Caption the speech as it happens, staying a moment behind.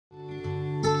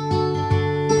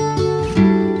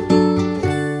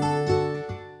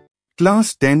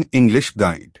Class 10 English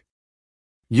Guide.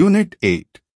 Unit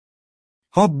 8.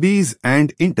 Hobbies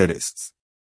and Interests.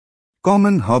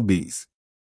 Common hobbies.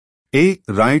 A.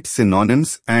 Write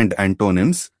synonyms and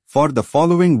antonyms for the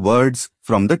following words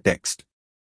from the text.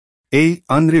 A.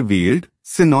 Unrevealed,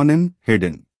 synonym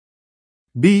hidden.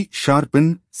 B.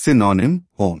 Sharpen, synonym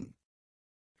hone.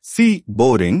 C.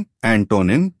 Boring,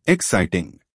 antonym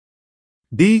exciting.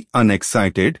 D.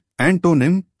 Unexcited,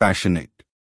 antonym passionate.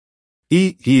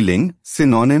 E. Healing,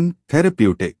 synonym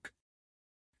therapeutic.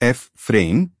 F.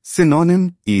 Frame,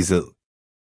 synonym easel.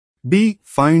 B.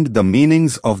 Find the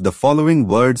meanings of the following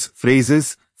words,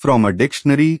 phrases from a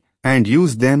dictionary and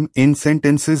use them in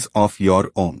sentences of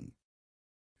your own.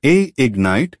 A.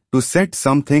 Ignite, to set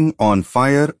something on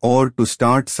fire or to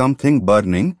start something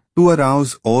burning, to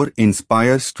arouse or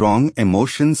inspire strong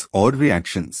emotions or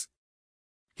reactions.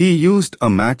 He used a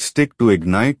matchstick to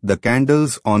ignite the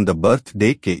candles on the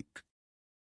birthday cake.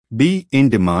 B. In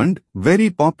demand, very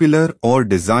popular or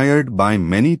desired by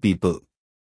many people.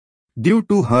 Due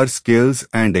to her skills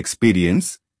and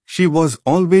experience, she was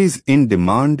always in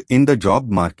demand in the job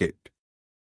market.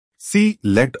 C.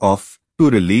 Let off, to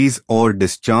release or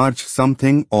discharge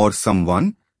something or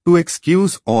someone, to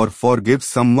excuse or forgive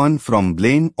someone from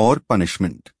blame or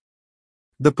punishment.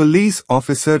 The police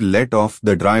officer let off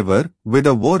the driver with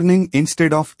a warning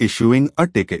instead of issuing a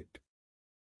ticket.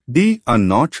 D. A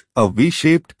notch, a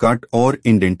V-shaped cut or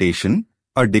indentation,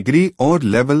 a degree or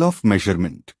level of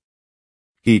measurement.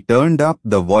 He turned up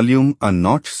the volume a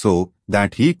notch so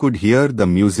that he could hear the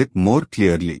music more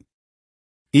clearly.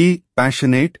 E.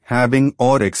 Passionate, having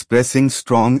or expressing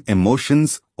strong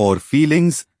emotions or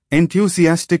feelings,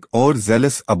 enthusiastic or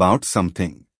zealous about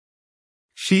something.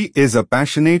 She is a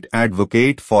passionate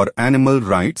advocate for animal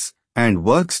rights and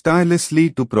works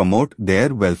tirelessly to promote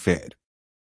their welfare.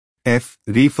 F.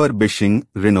 Refurbishing,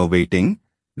 renovating,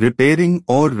 repairing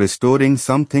or restoring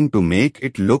something to make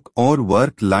it look or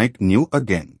work like new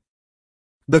again.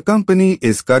 The company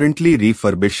is currently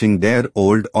refurbishing their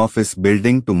old office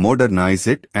building to modernize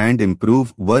it and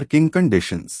improve working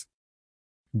conditions.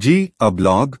 G. A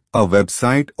blog, a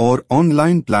website or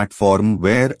online platform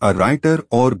where a writer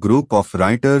or group of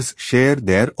writers share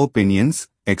their opinions,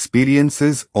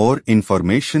 experiences or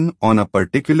information on a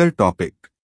particular topic.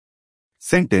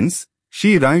 Sentence.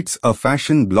 She writes a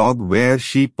fashion blog where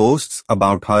she posts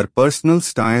about her personal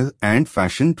style and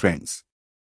fashion trends.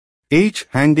 H.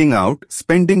 Hanging out,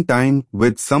 spending time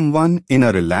with someone in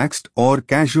a relaxed or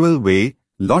casual way,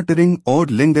 loitering or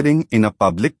lingering in a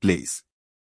public place.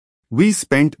 We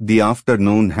spent the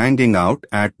afternoon hanging out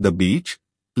at the beach,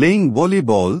 playing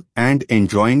volleyball and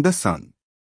enjoying the sun.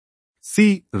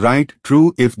 C. Write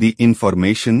true if the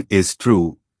information is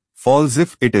true, false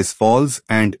if it is false,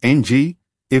 and NG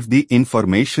if the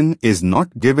information is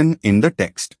not given in the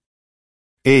text.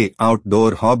 A.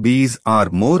 Outdoor hobbies are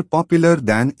more popular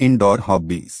than indoor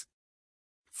hobbies.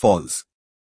 False.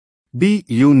 B.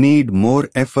 You need more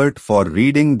effort for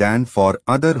reading than for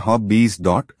other hobbies.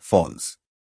 False.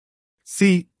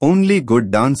 C. Only good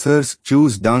dancers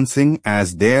choose dancing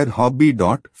as their hobby.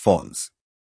 False.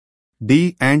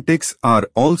 D. Antiques are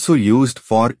also used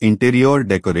for interior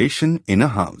decoration in a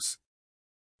house.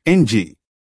 NG.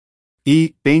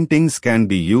 E. Paintings can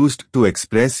be used to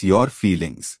express your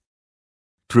feelings.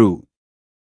 True.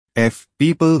 F.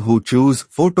 People who choose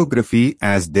photography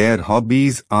as their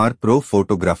hobbies are pro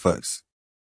photographers.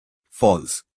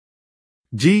 False.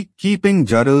 G. Keeping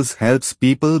journals helps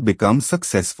people become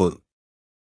successful.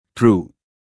 True.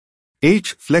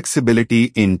 H. Flexibility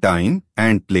in time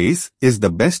and place is the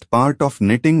best part of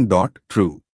knitting.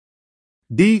 True.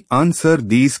 D. Answer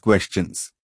these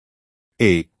questions.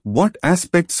 A. What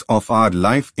aspects of our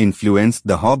life influence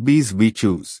the hobbies we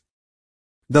choose?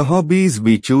 The hobbies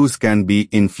we choose can be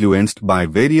influenced by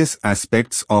various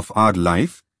aspects of our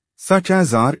life, such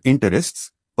as our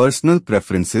interests, personal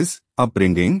preferences,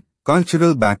 upbringing,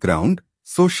 cultural background,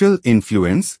 social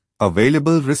influence,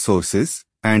 available resources,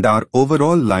 and our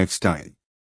overall lifestyle.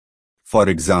 For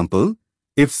example,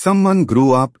 if someone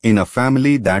grew up in a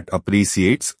family that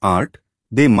appreciates art,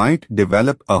 they might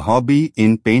develop a hobby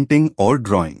in painting or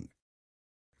drawing.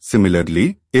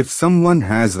 Similarly, if someone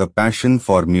has a passion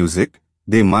for music,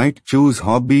 they might choose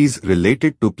hobbies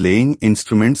related to playing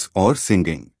instruments or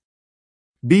singing.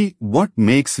 B. What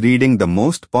makes reading the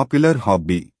most popular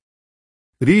hobby?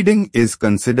 Reading is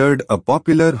considered a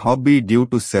popular hobby due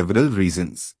to several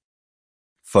reasons.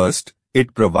 First,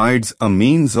 it provides a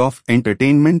means of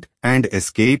entertainment and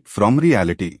escape from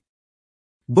reality.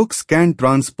 Books can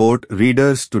transport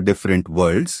readers to different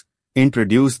worlds,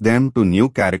 introduce them to new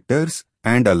characters,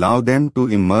 and allow them to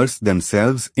immerse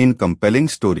themselves in compelling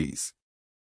stories.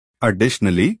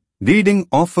 Additionally, reading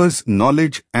offers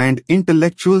knowledge and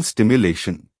intellectual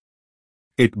stimulation.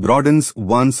 It broadens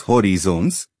one's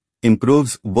horizons,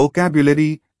 improves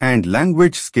vocabulary and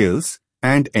language skills,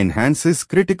 and enhances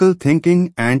critical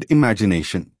thinking and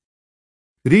imagination.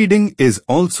 Reading is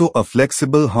also a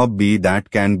flexible hobby that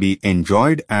can be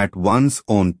enjoyed at one's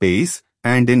own pace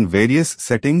and in various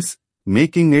settings,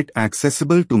 making it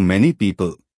accessible to many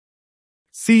people.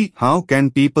 See, how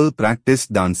can people practice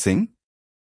dancing?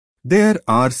 There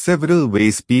are several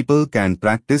ways people can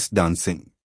practice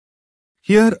dancing.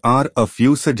 Here are a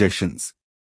few suggestions.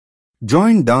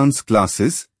 Join dance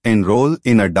classes. Enroll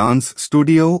in a dance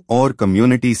studio or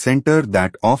community center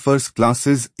that offers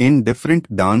classes in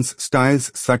different dance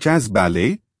styles such as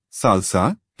ballet,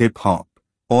 salsa, hip-hop,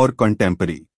 or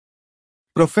contemporary.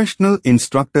 Professional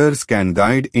instructors can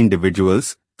guide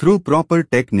individuals through proper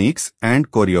techniques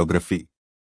and choreography.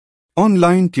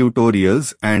 Online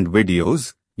tutorials and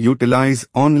videos. Utilize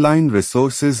online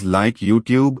resources like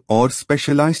YouTube or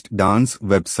specialized dance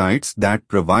websites that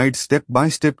provide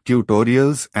step-by-step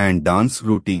tutorials and dance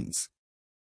routines.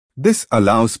 This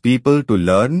allows people to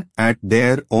learn at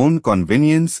their own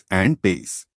convenience and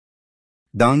pace.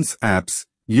 Dance apps.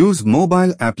 Use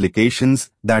mobile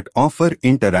applications that offer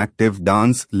interactive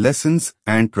dance lessons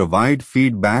and provide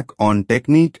feedback on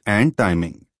technique and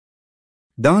timing.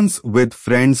 Dance with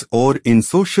friends or in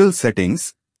social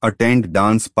settings. Attend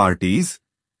dance parties,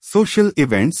 social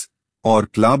events, or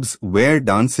clubs where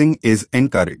dancing is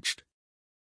encouraged.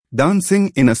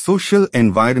 Dancing in a social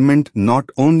environment not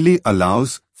only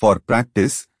allows for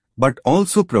practice, but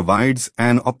also provides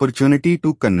an opportunity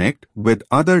to connect with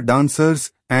other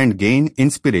dancers and gain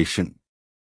inspiration.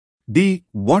 D.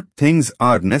 What things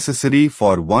are necessary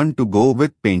for one to go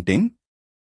with painting?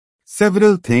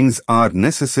 Several things are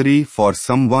necessary for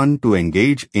someone to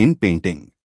engage in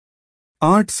painting.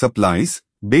 Art supplies.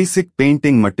 Basic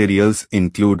painting materials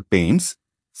include paints,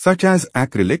 such as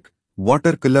acrylic,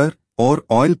 watercolor, or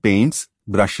oil paints,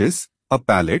 brushes, a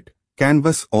palette,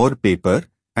 canvas or paper,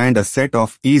 and a set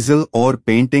of easel or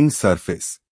painting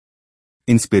surface.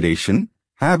 Inspiration.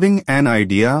 Having an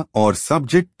idea or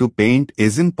subject to paint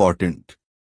is important.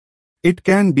 It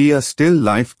can be a still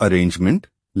life arrangement,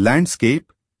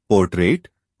 landscape, portrait,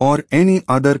 or any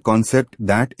other concept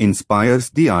that inspires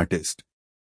the artist.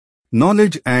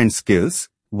 Knowledge and skills.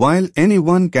 While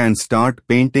anyone can start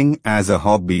painting as a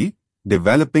hobby,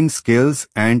 developing skills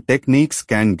and techniques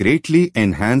can greatly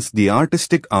enhance the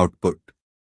artistic output.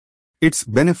 It's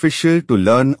beneficial to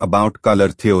learn about color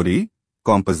theory,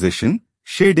 composition,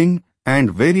 shading,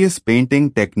 and various painting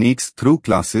techniques through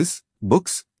classes,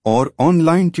 books, or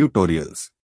online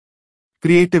tutorials.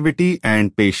 Creativity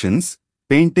and patience.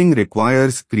 Painting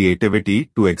requires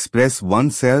creativity to express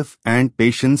oneself and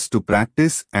patience to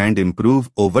practice and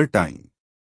improve over time.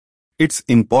 It's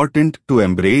important to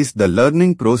embrace the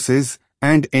learning process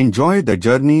and enjoy the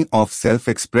journey of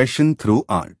self-expression through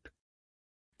art.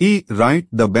 E. Write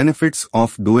the benefits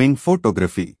of doing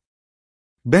photography.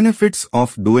 Benefits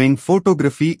of doing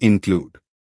photography include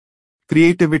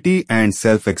creativity and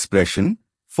self-expression.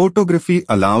 Photography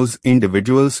allows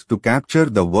individuals to capture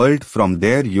the world from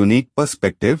their unique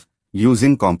perspective,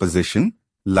 using composition,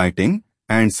 lighting,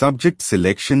 and subject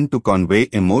selection to convey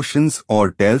emotions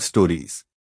or tell stories.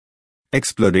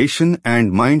 Exploration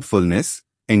and mindfulness.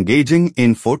 Engaging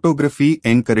in photography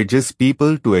encourages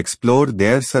people to explore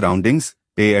their surroundings,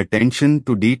 pay attention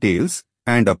to details,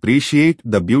 and appreciate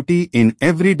the beauty in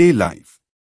everyday life.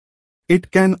 It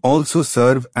can also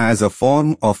serve as a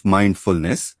form of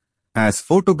mindfulness, as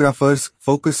photographers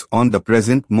focus on the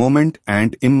present moment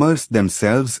and immerse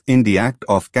themselves in the act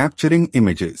of capturing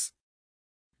images.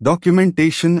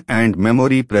 Documentation and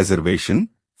memory preservation.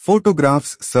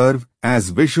 Photographs serve as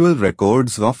visual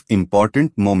records of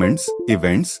important moments,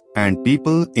 events, and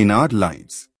people in our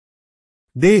lives.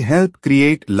 They help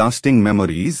create lasting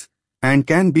memories and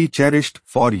can be cherished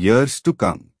for years to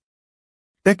come.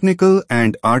 Technical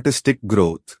and artistic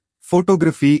growth.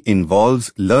 Photography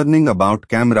involves learning about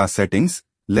camera settings,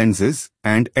 lenses,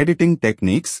 and editing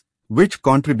techniques, which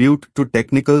contribute to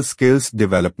technical skills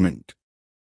development.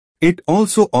 It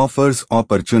also offers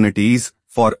opportunities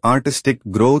for artistic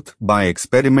growth by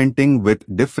experimenting with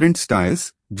different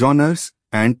styles, genres,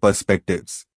 and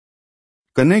perspectives.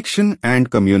 Connection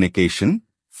and communication.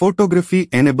 Photography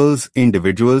enables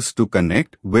individuals to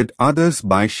connect with others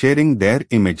by sharing their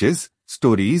images,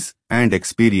 stories, and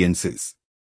experiences.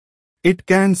 It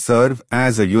can serve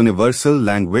as a universal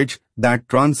language that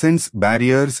transcends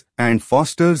barriers and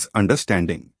fosters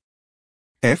understanding.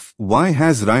 F. Why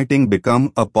has writing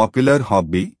become a popular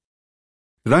hobby?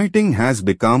 Writing has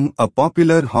become a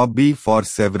popular hobby for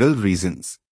several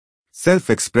reasons.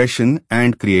 Self-expression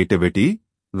and creativity.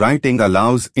 Writing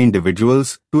allows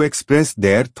individuals to express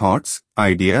their thoughts,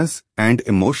 ideas, and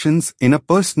emotions in a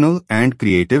personal and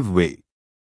creative way.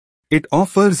 It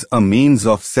offers a means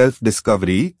of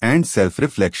self-discovery and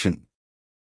self-reflection.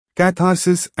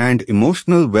 Catharsis and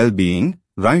emotional well-being.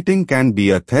 Writing can be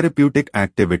a therapeutic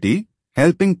activity,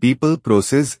 helping people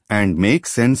process and make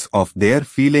sense of their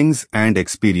feelings and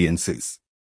experiences.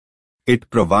 It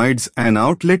provides an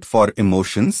outlet for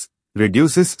emotions,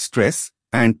 reduces stress,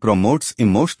 and promotes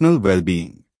emotional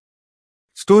well-being.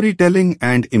 Storytelling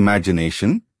and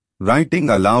imagination. Writing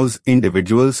allows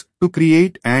individuals to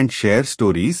create and share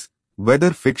stories,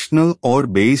 whether fictional or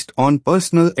based on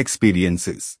personal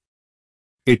experiences.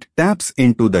 It taps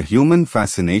into the human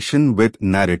fascination with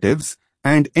narratives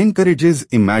and encourages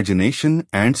imagination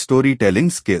and storytelling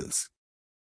skills.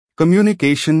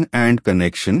 Communication and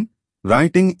connection.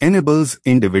 Writing enables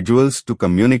individuals to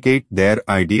communicate their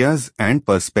ideas and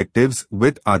perspectives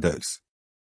with others.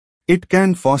 It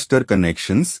can foster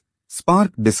connections,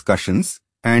 spark discussions,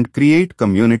 and create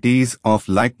communities of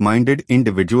like-minded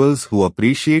individuals who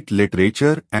appreciate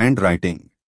literature and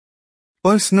writing.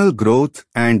 Personal growth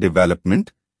and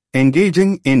development.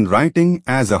 Engaging in writing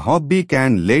as a hobby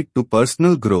can lead to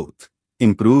personal growth,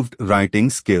 improved writing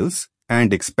skills,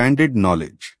 and expanded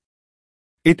knowledge.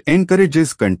 It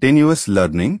encourages continuous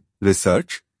learning,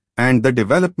 research, and the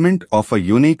development of a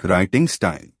unique writing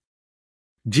style.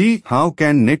 G. How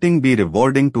can knitting be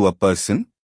rewarding to a person?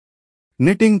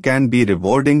 Knitting can be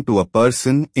rewarding to a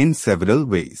person in several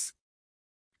ways.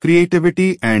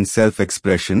 Creativity and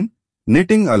self-expression.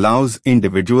 Knitting allows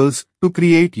individuals to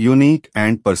create unique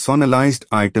and personalized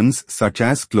items such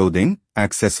as clothing,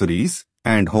 accessories,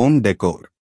 and home decor.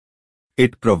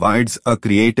 It provides a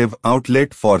creative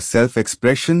outlet for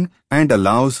self-expression and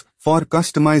allows for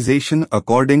customization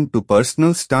according to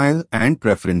personal style and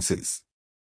preferences.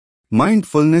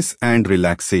 Mindfulness and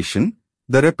relaxation.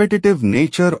 The repetitive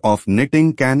nature of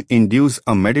knitting can induce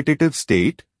a meditative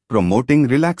state, promoting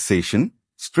relaxation,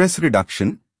 stress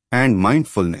reduction, and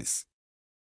mindfulness.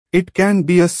 It can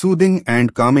be a soothing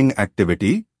and calming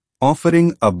activity,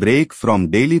 offering a break from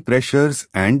daily pressures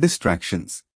and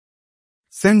distractions.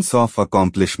 Sense of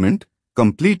accomplishment.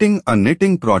 Completing a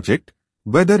knitting project,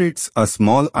 whether it's a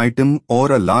small item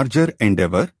or a larger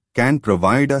endeavor, can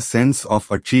provide a sense of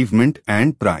achievement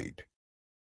and pride.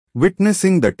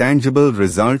 Witnessing the tangible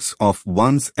results of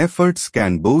one's efforts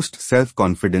can boost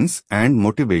self-confidence and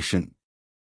motivation.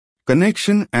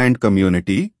 Connection and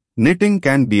community. Knitting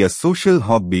can be a social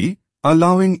hobby,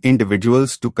 allowing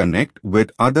individuals to connect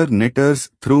with other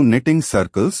knitters through knitting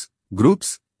circles,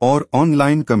 groups, or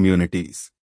online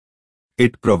communities.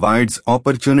 It provides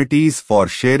opportunities for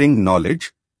sharing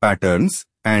knowledge, patterns,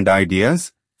 and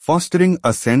ideas, fostering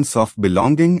a sense of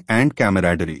belonging and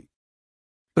camaraderie.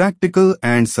 Practical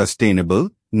and sustainable.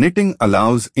 Knitting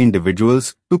allows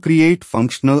individuals to create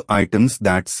functional items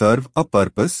that serve a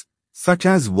purpose, such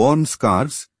as warm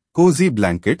scarves, cozy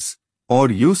blankets,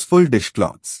 or useful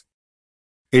dishcloths.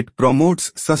 It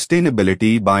promotes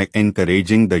sustainability by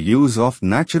encouraging the use of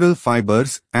natural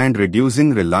fibers and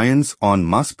reducing reliance on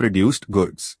mass-produced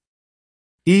goods.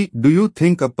 E. Do you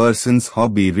think a person's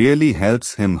hobby really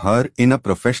helps him/her in a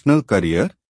professional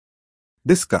career?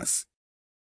 Discuss.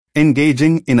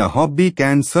 Engaging in a hobby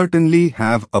can certainly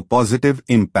have a positive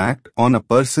impact on a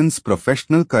person's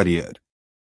professional career.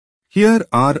 Here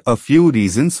are a few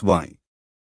reasons why.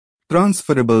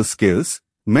 Transferable skills.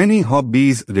 Many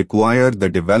hobbies require the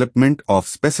development of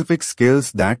specific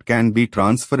skills that can be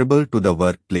transferable to the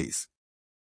workplace.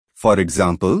 For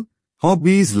example,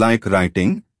 hobbies like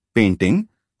writing, painting,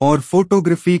 or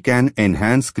photography can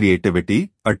enhance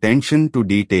creativity, attention to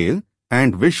detail,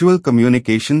 and visual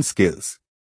communication skills.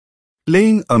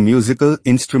 Playing a musical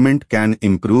instrument can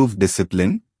improve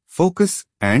discipline, focus,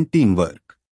 and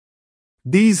teamwork.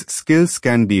 These skills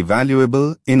can be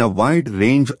valuable in a wide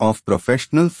range of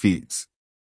professional fields.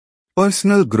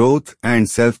 Personal growth and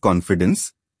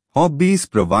self-confidence. Hobbies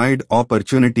provide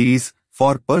opportunities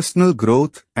for personal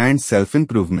growth and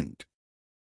self-improvement.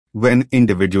 When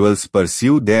individuals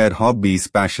pursue their hobbies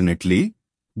passionately,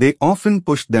 they often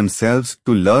push themselves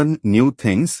to learn new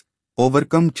things,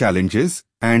 overcome challenges,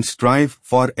 and strive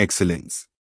for excellence.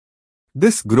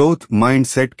 This growth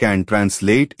mindset can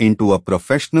translate into a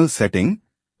professional setting,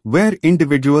 where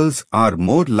individuals are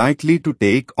more likely to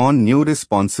take on new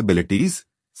responsibilities,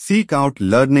 seek out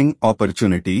learning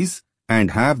opportunities,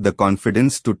 and have the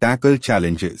confidence to tackle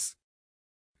challenges.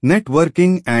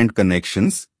 Networking and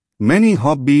connections. Many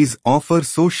hobbies offer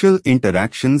social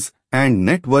interactions and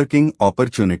networking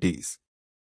opportunities.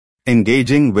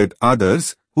 Engaging with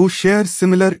others who share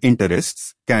similar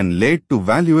interests can lead to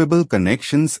valuable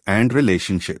connections and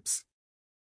relationships.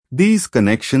 These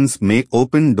connections may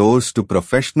open doors to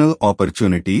professional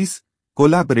opportunities,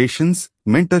 collaborations,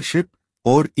 mentorship,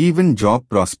 or even job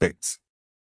prospects.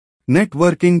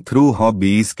 Networking through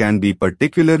hobbies can be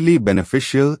particularly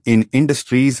beneficial in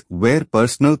industries where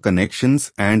personal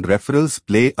connections and referrals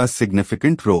play a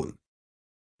significant role.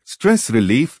 Stress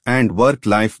relief and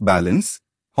work-life balance.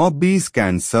 Hobbies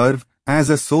can serve as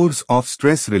a source of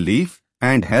stress relief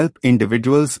and help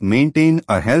individuals maintain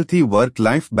a healthy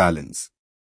work-life balance.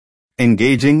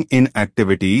 Engaging in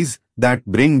activities that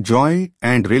bring joy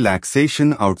and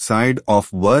relaxation outside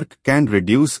of work can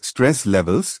reduce stress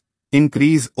levels,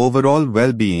 increase overall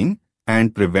well-being,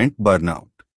 and prevent burnout.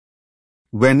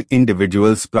 When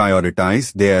individuals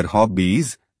prioritize their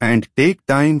hobbies and take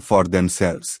time for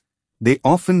themselves, they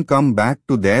often come back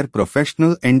to their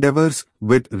professional endeavors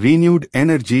with renewed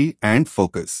energy and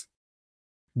focus.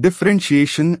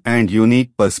 Differentiation and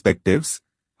unique perspectives.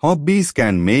 Hobbies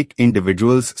can make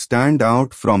individuals stand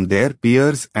out from their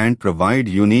peers and provide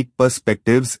unique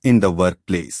perspectives in the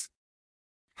workplace.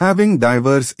 Having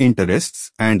diverse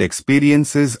interests and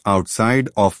experiences outside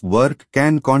of work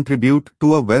can contribute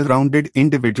to a well-rounded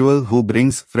individual who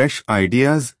brings fresh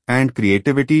ideas and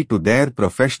creativity to their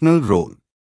professional role.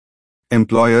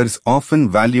 Employers often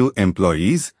value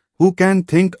employees who can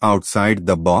think outside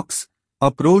the box,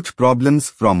 approach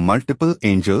problems from multiple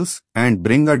angles, and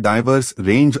bring a diverse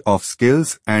range of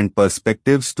skills and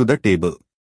perspectives to the table.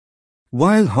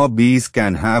 While hobbies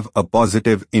can have a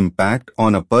positive impact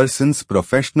on a person's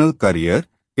professional career,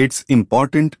 it's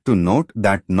important to note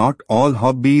that not all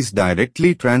hobbies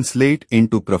directly translate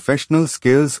into professional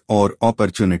skills or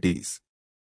opportunities.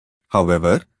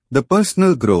 However, the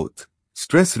personal growth,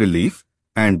 stress relief,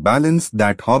 and balance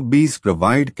that hobbies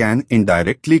provide can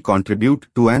indirectly contribute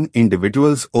to an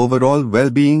individual's overall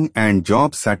well-being and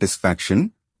job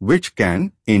satisfaction, which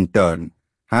can, in turn,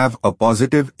 have a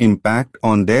positive impact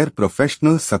on their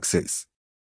professional success.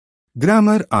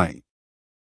 Grammar I.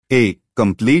 A.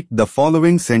 Complete the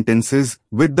following sentences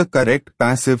with the correct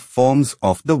passive forms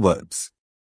of the verbs.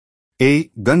 A.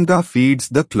 Ganga feeds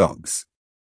the clogs.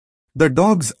 The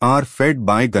dogs are fed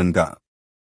by Ganga.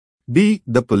 B.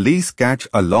 The police catch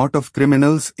a lot of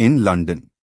criminals in London.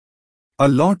 A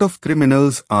lot of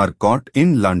criminals are caught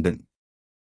in London.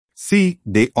 C.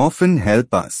 They often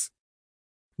help us.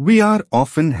 We are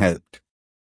often helped.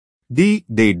 D.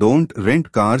 They don't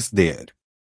rent cars there.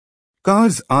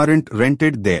 Cars aren't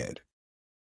rented there.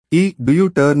 E. Do you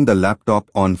turn the laptop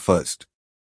on first?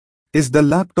 Is the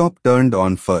laptop turned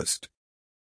on first?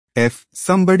 F.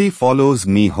 Somebody follows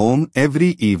me home every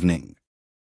evening.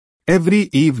 Every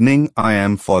evening I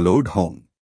am followed home.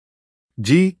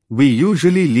 G. We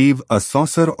usually leave a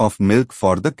saucer of milk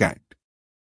for the cat.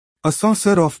 A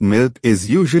saucer of milk is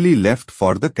usually left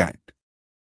for the cat.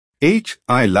 H.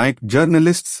 I like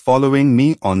journalists following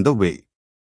me on the way.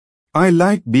 I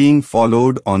like being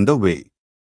followed on the way.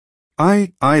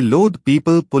 I loathe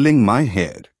people pulling my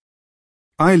hair.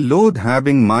 I loathe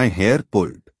having my hair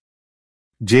pulled.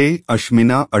 J.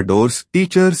 Ashmina adores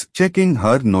teachers checking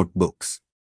her notebooks.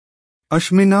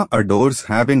 Ashmina adores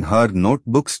having her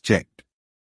notebooks checked.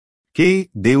 K.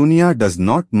 Deunia does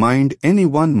not mind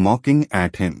anyone mocking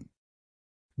at him.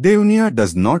 Deunia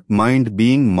does not mind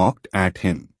being mocked at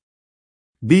him.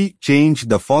 B. Change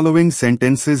the following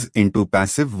sentences into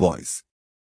passive voice.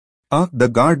 A. The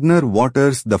gardener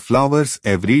waters the flowers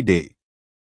every day.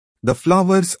 The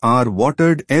flowers are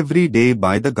watered every day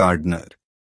by the gardener.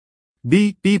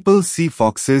 B. People see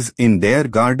foxes in their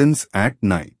gardens at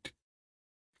night.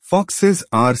 Foxes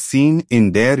are seen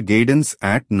in their gardens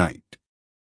at night.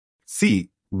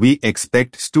 C. We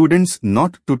expect students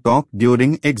not to talk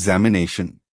during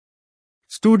examination.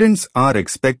 Students are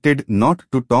expected not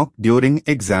to talk during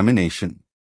examination.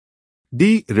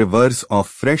 D. Rivers of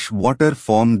fresh water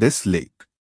form this lake.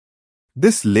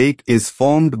 This lake is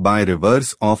formed by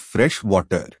rivers of fresh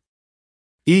water.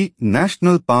 E.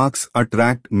 National parks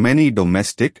attract many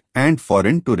domestic and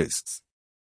foreign tourists.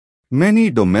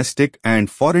 Many domestic and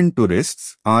foreign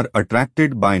tourists are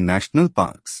attracted by national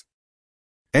parks.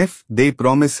 F. They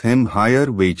promise him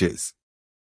higher wages.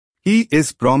 He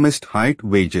is promised high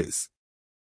wages.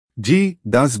 G.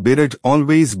 Does Biraj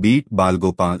always beat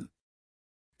Balgopal?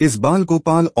 Is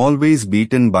Balgopal always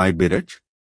beaten by Biraj?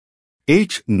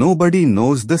 H. Nobody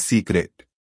knows the secret.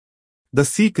 The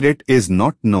secret is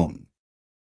not known.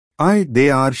 I. They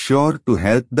are sure to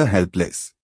help the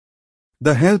helpless.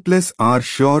 The helpless are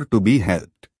sure to be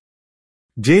helped.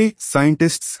 J.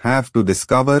 Scientists have to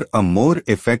discover a more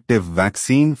effective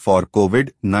vaccine for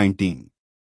COVID-19.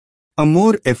 A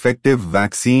more effective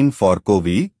vaccine for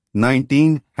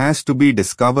COVID-19 has to be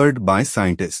discovered by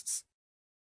scientists.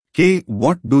 K.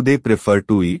 What do they prefer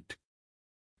to eat?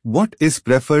 What is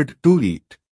preferred to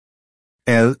eat?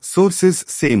 L. Sources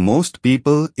say most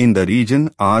people in the region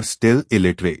are still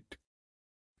illiterate.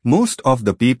 Most of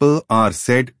the people are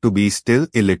said to be still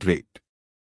illiterate.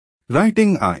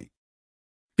 Writing I.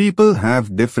 People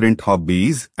have different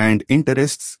hobbies and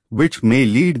interests which may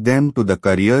lead them to the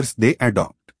careers they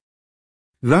adopt.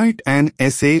 Write an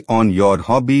essay on your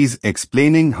hobbies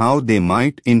explaining how they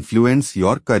might influence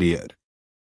your career.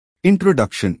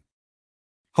 Introduction.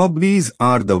 Hobbies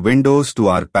are the windows to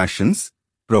our passions,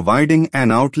 providing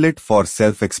an outlet for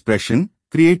self-expression,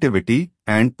 creativity,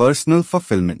 and personal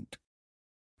fulfillment.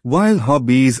 While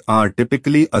hobbies are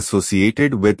typically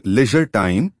associated with leisure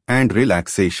time and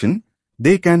relaxation,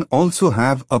 they can also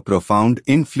have a profound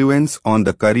influence on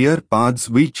the career paths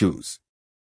we choose.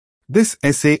 This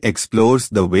essay explores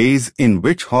the ways in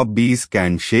which hobbies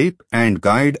can shape and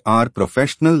guide our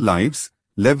professional lives,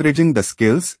 leveraging the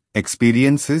skills,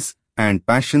 experiences, and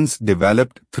passions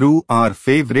developed through our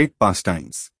favorite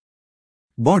pastimes.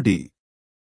 Body.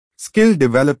 Skill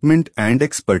development and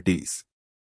expertise.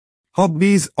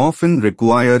 Hobbies often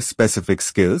require specific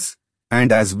skills,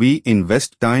 and as we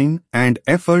invest time and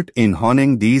effort in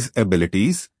honing these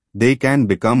abilities, they can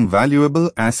become valuable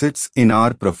assets in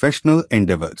our professional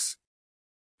endeavors.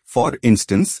 For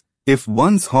instance, if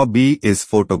one's hobby is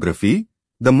photography,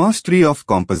 the mastery of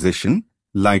composition,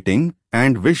 lighting,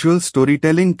 and visual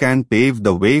storytelling can pave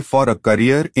the way for a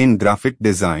career in graphic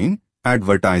design,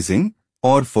 advertising,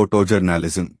 or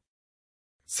photojournalism.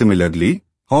 Similarly,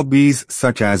 hobbies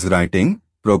such as writing,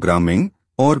 programming,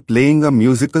 or playing a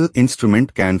musical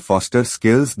instrument can foster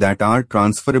skills that are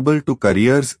transferable to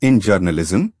careers in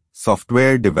journalism,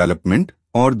 software development,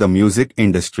 or the music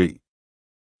industry.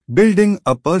 Building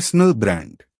a personal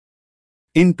brand.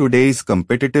 In today's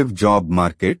competitive job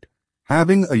market,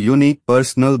 having a unique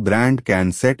personal brand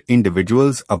can set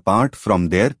individuals apart from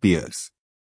their peers.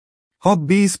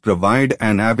 Hobbies provide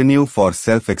an avenue for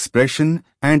self-expression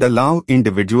and allow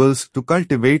individuals to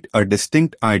cultivate a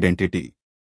distinct identity.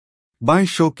 By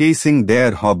showcasing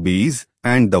their hobbies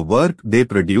and the work they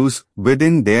produce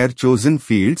within their chosen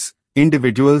fields,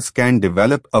 individuals can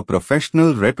develop a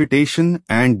professional reputation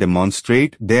and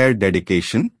demonstrate their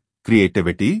dedication,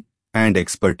 creativity, and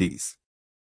expertise.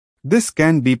 This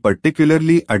can be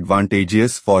particularly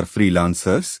advantageous for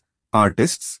freelancers,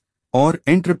 artists, or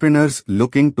entrepreneurs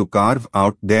looking to carve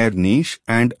out their niche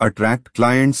and attract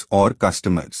clients or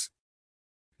customers.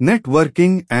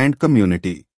 Networking and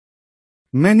community.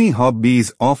 Many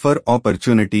hobbies offer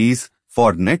opportunities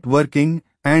for networking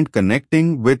and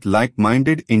connecting with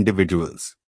like-minded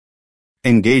individuals.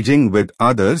 Engaging with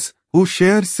others who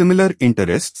share similar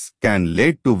interests can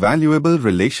lead to valuable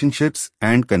relationships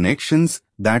and connections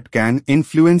that can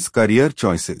influence career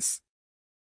choices.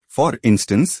 For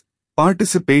instance,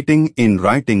 participating in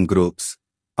writing groups,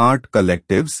 art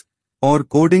collectives, or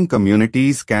coding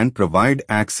communities can provide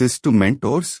access to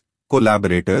mentors,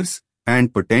 collaborators,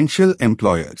 and potential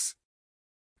employers.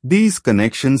 These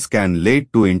connections can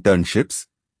lead to internships,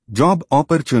 job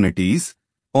opportunities,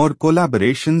 or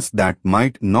collaborations that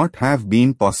might not have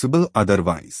been possible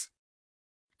otherwise.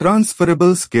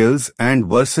 Transferable skills and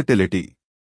versatility.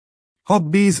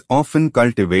 Hobbies often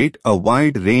cultivate a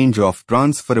wide range of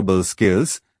transferable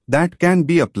skills that can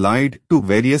be applied to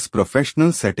various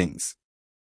professional settings.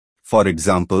 For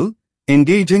example,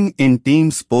 engaging in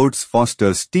team sports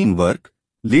fosters teamwork,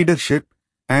 leadership,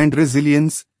 and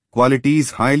resilience,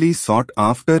 qualities highly sought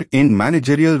after in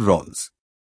managerial roles.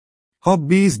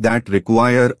 Hobbies that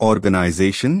require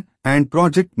organization and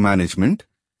project management,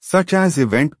 such as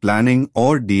event planning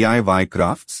or DIY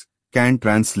crafts, can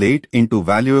translate into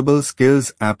valuable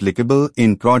skills applicable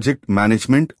in project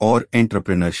management or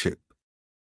entrepreneurship.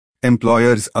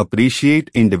 Employers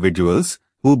appreciate individuals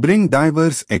who bring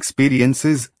diverse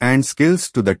experiences and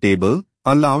skills to the table,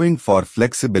 allowing for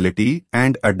flexibility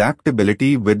and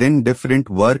adaptability within different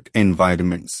work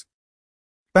environments.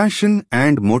 Passion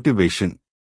and motivation.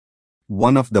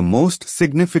 One of the most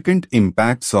significant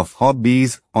impacts of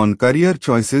hobbies on career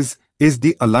choices is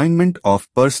the alignment of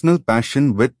personal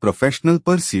passion with professional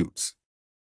pursuits.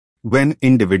 When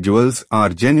individuals are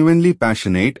genuinely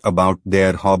passionate about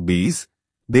their hobbies,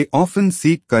 they often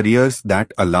seek careers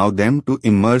that allow them to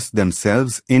immerse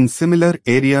themselves in similar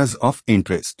areas of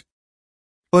interest.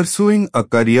 Pursuing a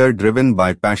career driven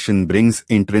by passion brings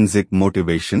intrinsic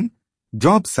motivation,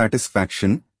 job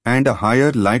satisfaction, and a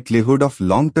higher likelihood of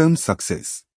long-term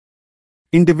success.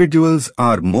 Individuals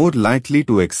are more likely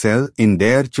to excel in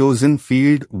their chosen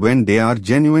field when they are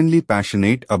genuinely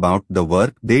passionate about the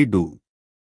work they do.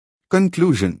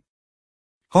 Conclusion.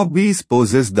 Hobbies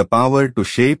possess the power to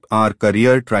shape our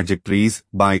career trajectories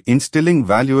by instilling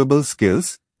valuable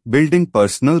skills, building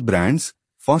personal brands,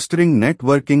 fostering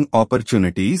networking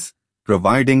opportunities,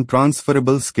 providing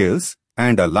transferable skills,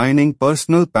 and aligning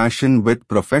personal passion with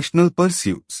professional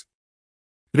pursuits.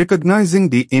 Recognizing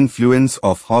the influence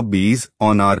of hobbies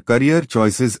on our career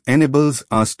choices enables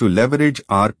us to leverage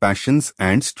our passions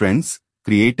and strengths,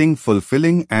 creating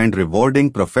fulfilling and rewarding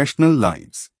professional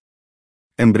lives.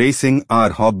 Embracing our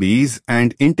hobbies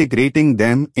and integrating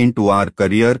them into our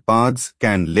career paths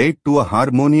can lead to a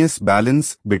harmonious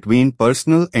balance between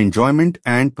personal enjoyment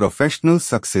and professional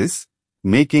success,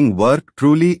 making work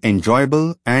truly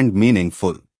enjoyable and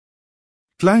meaningful.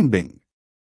 Climbing.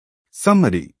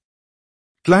 Summary.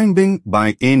 Climbing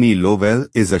by Amy Lowell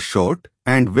is a short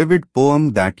and vivid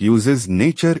poem that uses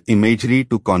nature imagery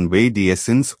to convey the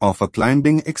essence of a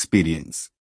climbing experience.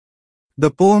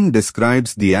 The poem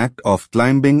describes the act of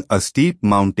climbing a steep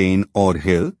mountain or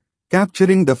hill,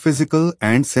 capturing the physical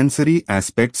and sensory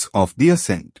aspects of the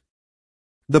ascent.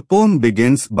 The poem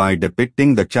begins by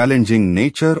depicting the challenging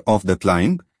nature of the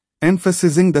climb,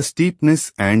 emphasizing the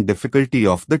steepness and difficulty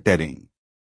of the terrain.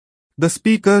 The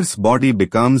speaker's body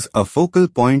becomes a focal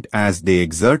point as they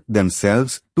exert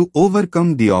themselves to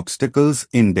overcome the obstacles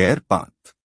in their path.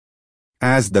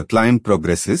 As the climb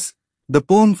progresses, the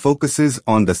poem focuses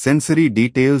on the sensory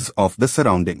details of the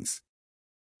surroundings.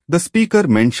 The speaker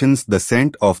mentions the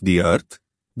scent of the earth,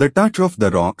 the touch of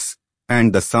the rocks,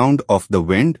 and the sound of the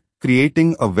wind,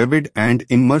 creating a vivid and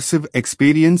immersive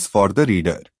experience for the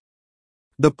reader.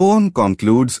 The poem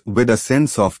concludes with a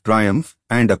sense of triumph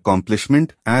and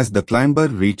accomplishment as the climber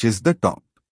reaches the top.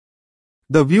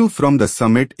 The view from the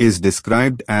summit is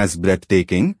described as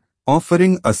breathtaking,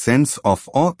 offering a sense of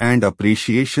awe and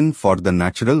appreciation for the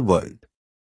natural world.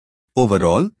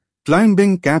 Overall,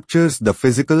 climbing captures the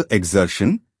physical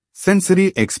exertion,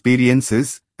 sensory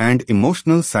experiences, and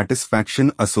emotional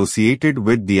satisfaction associated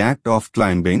with the act of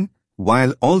climbing,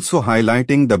 while also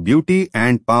highlighting the beauty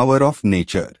and power of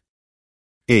nature.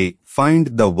 A.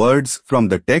 Find the words from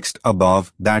the text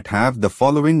above that have the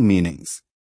following meanings.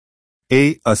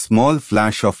 A. A small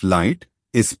flash of light,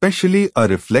 especially a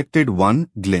reflected one,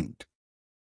 glint.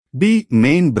 B.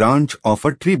 Main branch of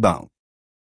a tree bough.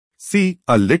 C.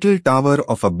 A little tower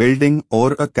of a building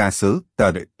or a castle,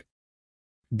 turret.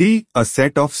 D. A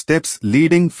set of steps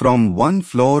leading from one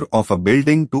floor of a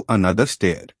building to another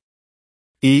stair.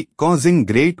 E. Causing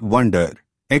great wonder,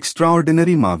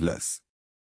 extraordinary, marvelous.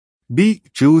 B.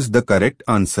 Choose the correct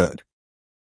answer.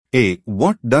 A.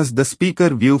 What does the speaker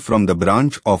view from the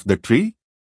branch of the tree?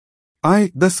 I.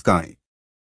 The sky.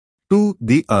 2.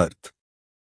 The earth.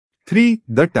 3.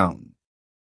 The town.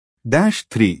 Dash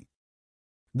 3.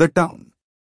 The town.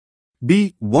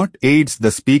 B. What aids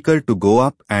the speaker to go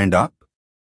up and up?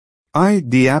 I.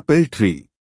 The apple tree.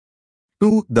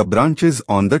 2. The branches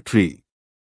on the tree.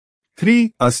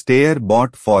 3. A stair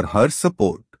bought for her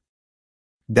support.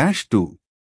 Dash 2.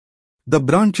 The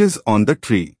branches on the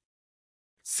tree.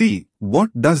 C. What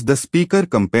does the speaker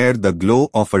compare the glow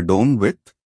of a dome with?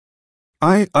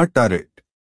 I. A turret.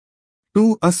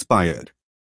 2. A spire.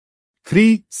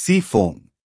 3. Sea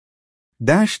foam.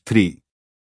 Dash 3.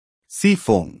 Sea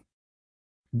foam.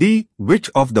 D. Which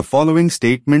of the following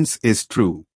statements is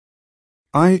true?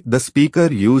 I. The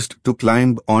speaker used to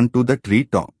climb onto the tree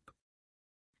top.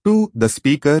 2. The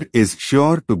speaker is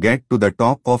sure to get to the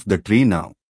top of the tree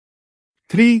now.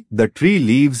 3. The tree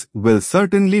leaves will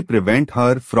certainly prevent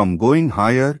her from going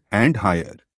higher and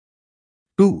higher.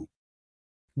 2.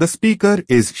 The speaker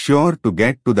is sure to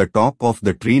get to the top of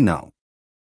the tree now.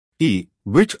 E.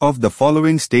 Which of the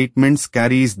following statements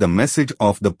carries the message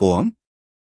of the poem?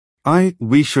 I.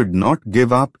 We should not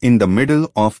give up in the middle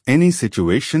of any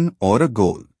situation or a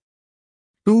goal.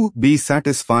 2. Be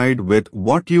satisfied with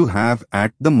what you have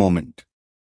at the moment.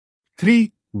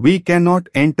 3. We cannot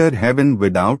enter heaven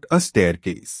without a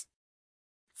staircase.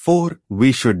 4.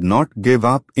 We should not give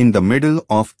up in the middle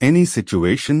of any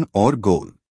situation or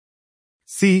goal.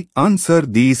 C. Answer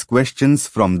these questions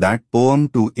from that poem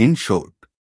to in short.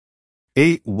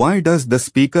 A. Why does the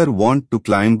speaker want to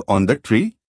climb on the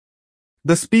tree?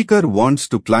 The speaker wants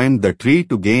to climb the tree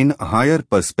to gain a higher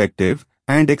perspective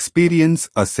and experience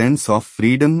a sense of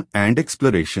freedom and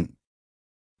exploration.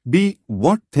 B.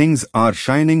 What things are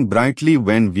shining brightly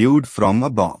when viewed from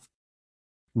above?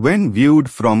 When viewed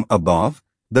from above,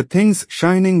 the things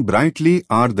shining brightly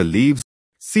are the leaves.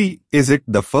 C. Is it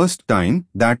the first time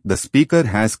that the speaker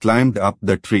has climbed up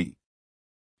the tree?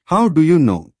 How do you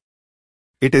know?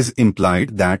 it is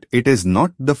implied that it is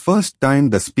not the first time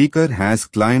the speaker has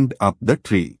climbed up the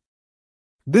tree.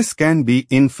 This can be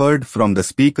inferred from the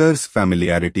speaker's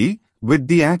familiarity with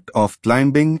the act of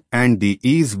climbing and the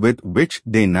ease with which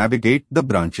they navigate the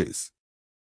branches.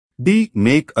 D.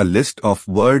 Make a list of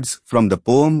words from the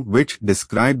poem which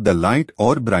describe the light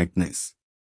or brightness.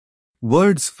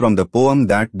 Words from the poem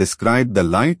that describe the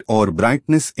light or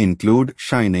brightness include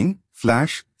shining,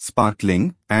 flash,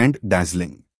 sparkling, and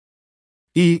dazzling.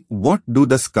 E. What do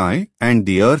the sky and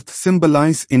the earth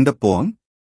symbolize in the poem?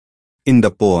 In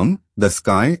the poem, the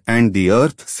sky and the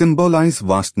earth symbolize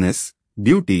vastness,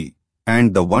 beauty,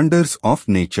 and the wonders of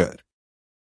nature.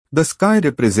 The sky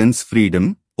represents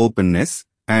freedom, openness,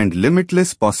 and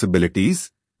limitless possibilities,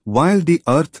 while the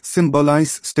earth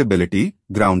symbolizes stability,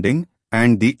 grounding,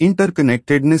 and the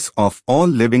interconnectedness of all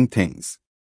living things.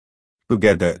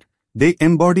 Together, they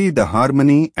embody the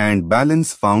harmony and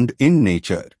balance found in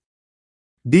nature.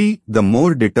 D. The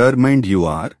more determined you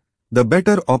are, the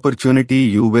better opportunity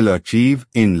you will achieve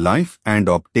in life and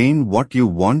obtain what you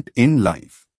want in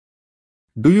life.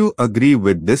 Do you agree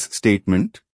with this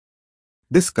statement?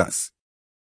 Discuss.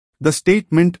 The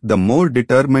statement, the more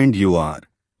determined you are,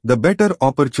 the better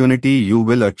opportunity you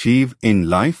will achieve in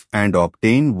life and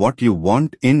obtain what you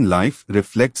want in life,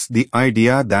 reflects the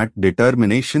idea that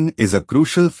determination is a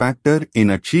crucial factor in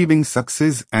achieving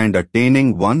success and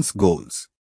attaining one's goals.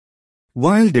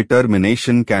 While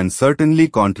determination can certainly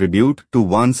contribute to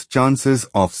one's chances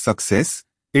of success,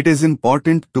 it is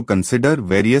important to consider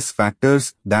various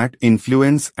factors that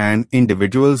influence an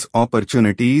individual's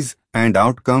opportunities and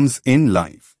outcomes in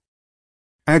life.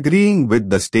 Agreeing with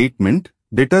the statement,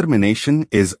 determination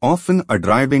is often a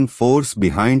driving force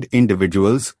behind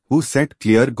individuals who set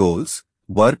clear goals,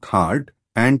 work hard,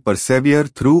 and persevere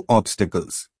through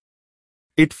obstacles.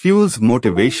 It fuels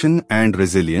motivation and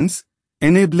resilience,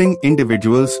 enabling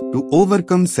individuals to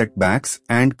overcome setbacks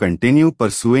and continue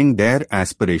pursuing their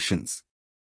aspirations.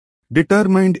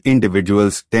 Determined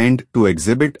individuals tend to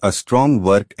exhibit a strong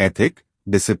work ethic,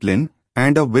 discipline,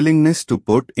 and a willingness to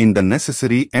put in the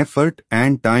necessary effort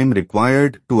and time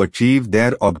required to achieve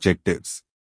their objectives.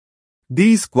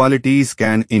 These qualities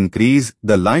can increase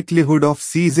the likelihood of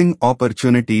seizing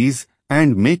opportunities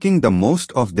and making the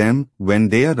most of them when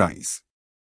they arise.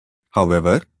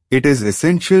 However, it is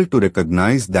essential to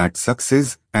recognize that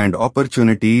success and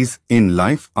opportunities in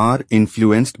life are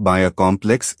influenced by a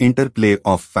complex interplay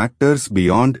of factors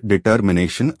beyond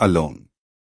determination alone.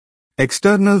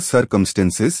 External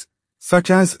circumstances,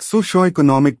 such as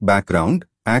socioeconomic background,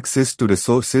 access to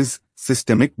resources,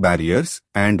 systemic barriers,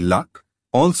 and luck,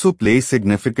 also play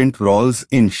significant roles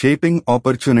in shaping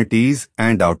opportunities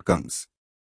and outcomes.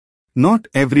 Not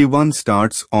everyone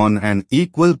starts on an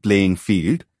equal playing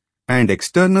field, and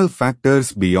external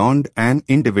factors beyond an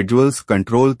individual's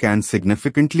control can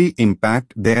significantly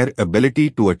impact their ability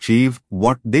to achieve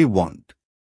what they want.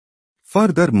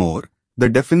 Furthermore, the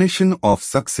definition of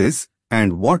success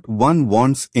and what one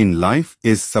wants in life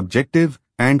is subjective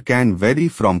and can vary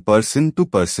from person to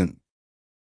person.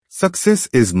 Success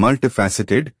is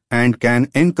multifaceted and can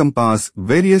encompass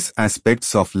various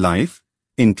aspects of life,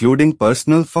 including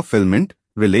personal fulfillment,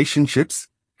 relationships,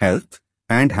 health,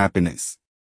 and happiness.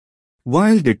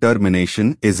 While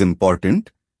determination is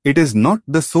important, it is not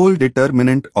the sole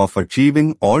determinant of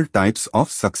achieving all types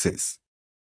of success.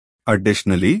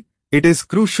 Additionally, it is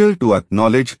crucial to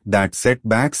acknowledge that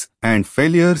setbacks and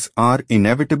failures are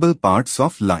inevitable parts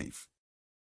of life.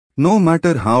 No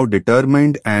matter how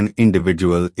determined an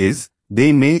individual is,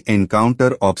 they may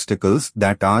encounter obstacles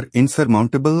that are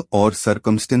insurmountable or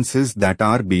circumstances that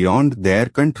are beyond their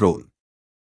control.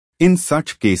 In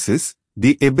such cases,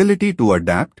 the ability to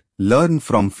adapt, learn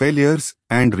from failures,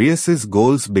 and reassess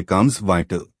goals becomes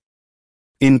vital.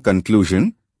 In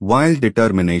conclusion, while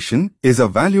determination is a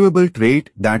valuable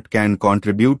trait that can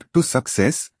contribute to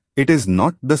success, it is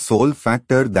not the sole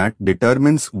factor that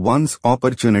determines one's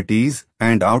opportunities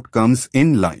and outcomes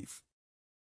in life.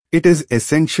 It is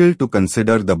essential to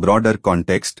consider the broader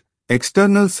context,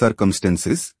 external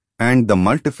circumstances, and the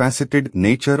multifaceted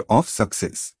nature of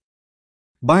success.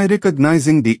 By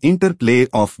recognizing the interplay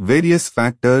of various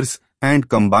factors and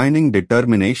combining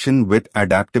determination with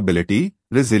adaptability,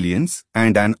 resilience,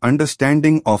 and an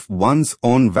understanding of one's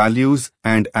own values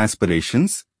and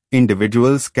aspirations,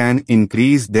 individuals can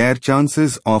increase their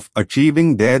chances of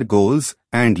achieving their goals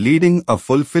and leading a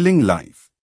fulfilling life.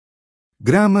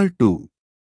 Grammar 2.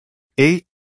 A.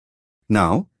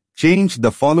 Now, change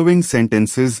the following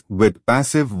sentences with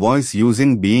passive voice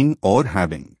using being or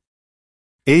having.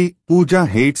 A. Pooja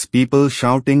hates people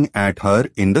shouting at her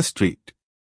in the street.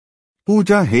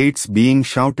 Pooja hates being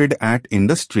shouted at in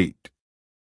the street.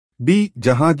 B.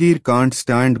 Jahangir can't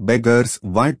stand beggars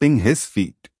wiping his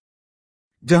feet.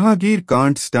 Jahangir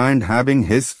can't stand having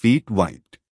his feet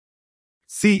wiped.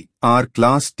 C. Our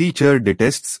class teacher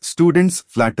detests students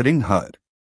flattering her.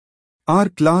 Our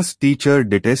class teacher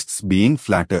detests being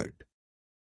flattered.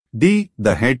 D.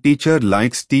 The head teacher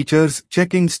likes teachers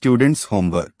checking students'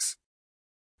 homeworks.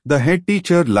 The head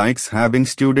teacher likes having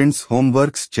students'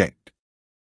 homeworks checked.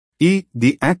 E.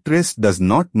 The actress does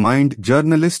not mind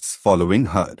journalists following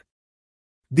her.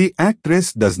 The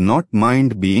actress does not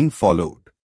mind being followed.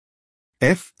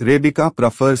 F. Rebecca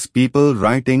prefers people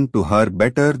writing to her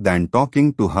better than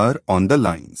talking to her on the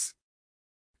lines.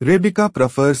 Rebecca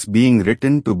prefers being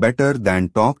written to better than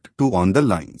talked to on the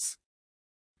lines.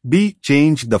 B.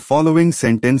 Change the following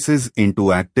sentences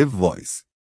into active voice.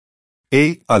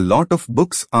 A. A lot of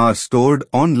books are stored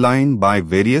online by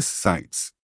various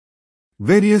sites.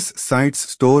 Various sites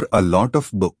store a lot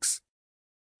of books.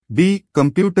 B.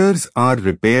 Computers are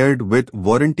repaired with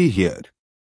warranty here.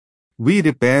 We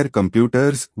repair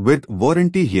computers with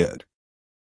warranty here.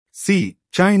 C.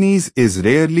 Chinese is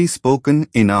rarely spoken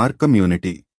in our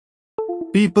community.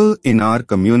 People in our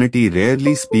community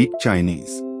rarely speak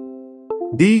Chinese.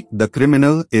 D. The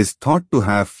criminal is thought to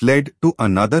have fled to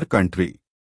another country.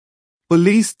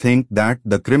 Police think that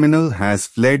the criminal has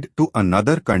fled to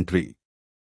another country.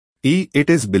 E. It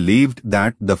is believed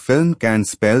that the film can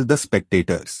spell the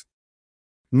spectators.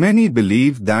 Many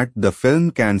believe that the film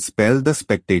can spell the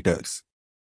spectators.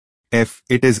 F.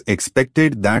 It is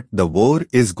expected that the war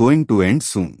is going to end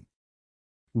soon.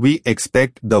 We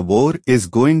expect the war is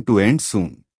going to end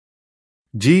soon.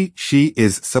 G. She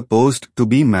is supposed to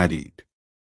be married.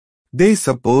 They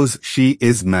suppose she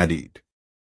is married.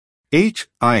 H.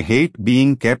 I hate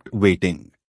being kept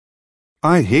waiting.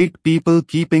 I hate people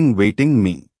keeping waiting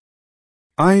me.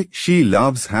 She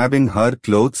loves having her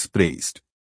clothes praised.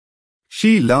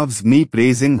 She loves me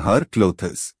praising her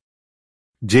clothes.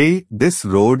 J. This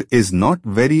road is not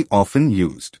very often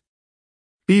used.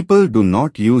 People do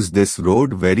not use this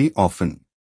road very often.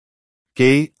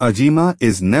 K. Ajima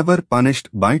is never punished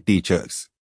by teachers.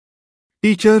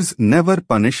 Teachers never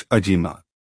punish Ajima.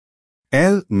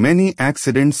 L. Many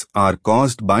accidents are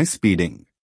caused by speeding.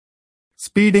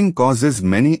 Speeding causes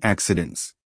many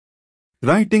accidents.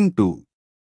 Writing to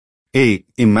A.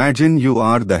 Imagine you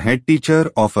are the head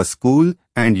teacher of a school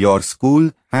and your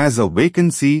school has a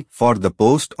vacancy for the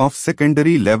post of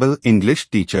secondary level English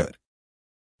teacher.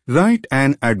 Write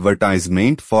an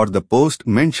advertisement for the post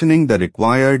mentioning the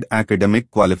required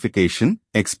academic qualification,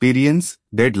 experience,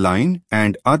 deadline,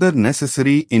 and other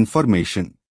necessary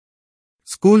information.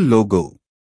 School logo.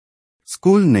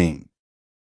 School name.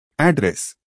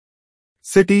 Address.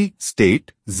 City,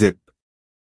 state, zip.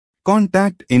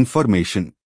 Contact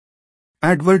information.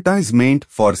 Advertisement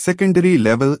for secondary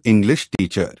level English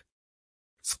teacher.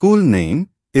 School name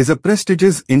is a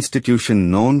prestigious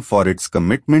institution known for its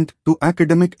commitment to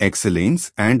academic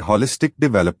excellence and holistic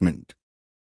development.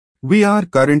 We are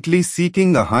currently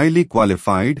seeking a highly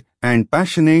qualified and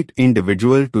passionate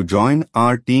individual to join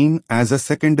our team as a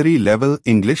secondary level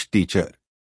English teacher.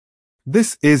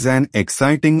 This is an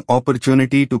exciting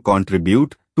opportunity to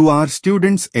contribute to our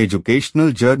students'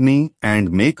 educational journey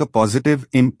and make a positive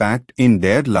impact in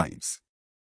their lives.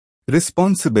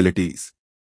 Responsibilities.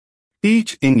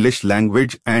 Teach English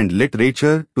language and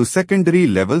literature to secondary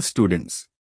level students.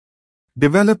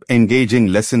 Develop engaging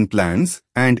lesson plans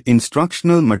and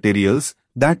instructional materials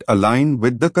that align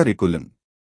with the curriculum.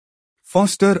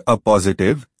 Foster a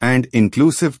positive and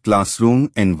inclusive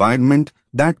classroom environment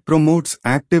that promotes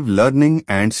active learning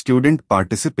and student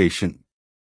participation.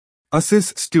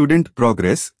 Assess student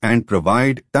progress and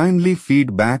provide timely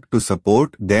feedback to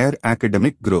support their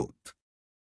academic growth.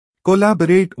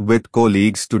 Collaborate with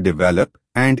colleagues to develop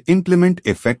and implement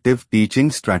effective teaching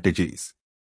strategies.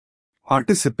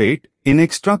 Participate in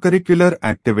extracurricular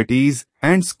activities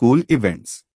and school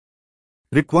events.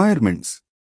 Requirements.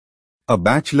 A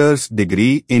bachelor's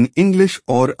degree in English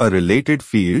or a related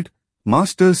field,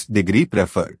 master's degree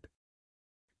preferred.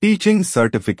 Teaching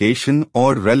certification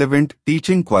or relevant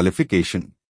teaching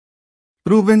qualification.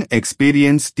 Proven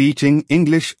experience teaching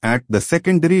English at the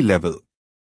secondary level.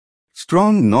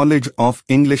 Strong knowledge of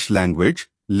English language,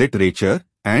 literature,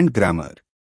 and grammar.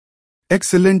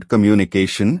 Excellent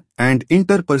communication and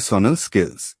interpersonal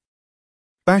skills.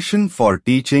 Passion for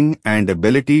teaching and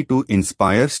ability to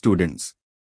inspire students.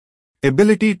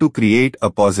 Ability to create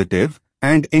a positive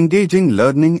and engaging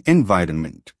learning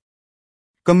environment.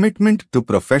 Commitment to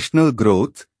professional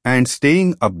growth and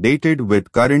staying updated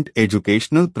with current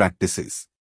educational practices.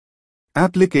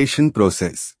 Application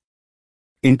process.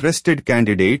 Interested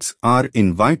candidates are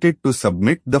invited to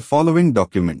submit the following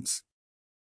documents.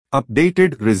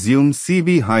 Updated resume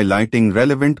CV highlighting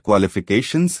relevant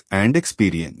qualifications and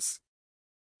experience.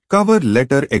 Cover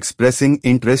letter expressing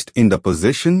interest in the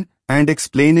position and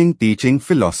explaining teaching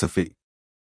philosophy.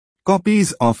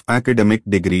 Copies of academic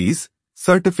degrees,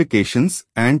 certifications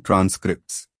and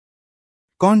transcripts.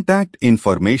 Contact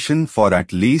information for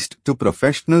at least 2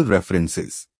 professional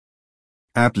references.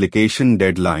 Application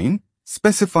deadline.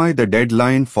 Specify the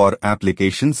deadline for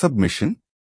application submission.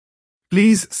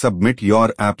 Please submit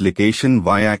your application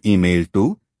via email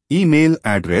to email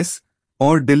address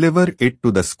or deliver it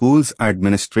to the school's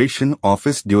administration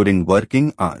office during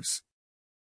working hours.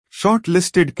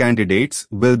 Shortlisted candidates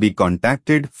will be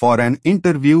contacted for an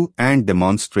interview and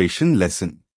demonstration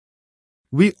lesson.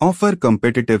 We offer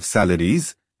competitive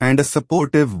salaries and a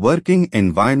supportive working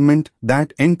environment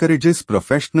that encourages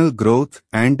professional growth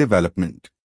and development.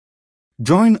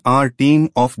 Join our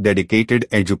team of dedicated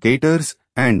educators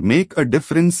and make a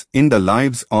difference in the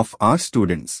lives of our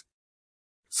students.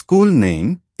 School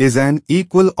name is an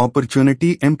equal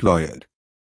opportunity employer.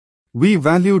 We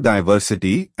value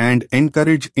diversity and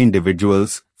encourage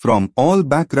individuals from all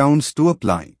backgrounds to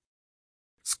apply.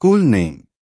 School name,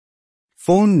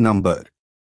 phone number,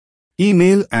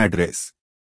 email address,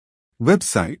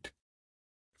 website.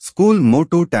 School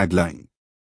motto tagline.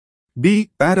 B.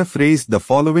 Paraphrase the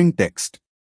following text.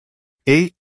 A.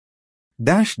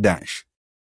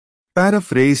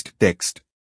 Paraphrased text.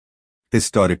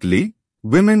 Historically,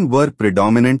 women were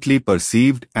predominantly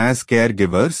perceived as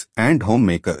caregivers and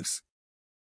homemakers.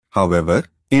 However,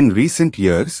 in recent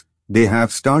years, they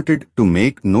have started to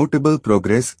make notable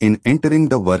progress in entering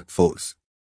the workforce.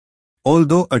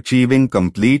 Although achieving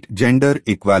complete gender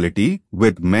equality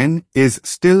with men is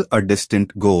still a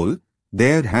distant goal,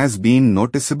 there has been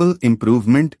noticeable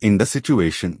improvement in the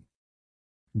situation.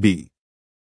 B.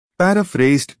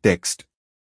 Paraphrased text.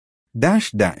 During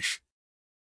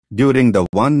the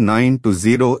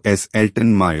 1920s,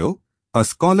 Elton Mayo, a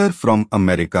scholar from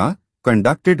America,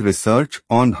 conducted research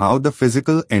on how the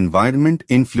physical environment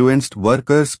influenced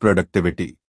workers'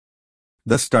 productivity.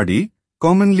 The study,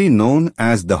 commonly known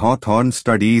as the Hawthorne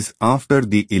studies after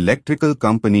the electrical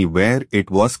company where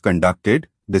it was conducted,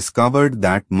 discovered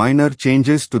that minor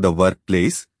changes to the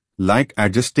workplace, like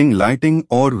adjusting lighting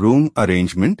or room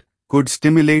arrangement, could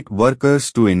stimulate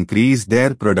workers to increase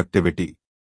their productivity.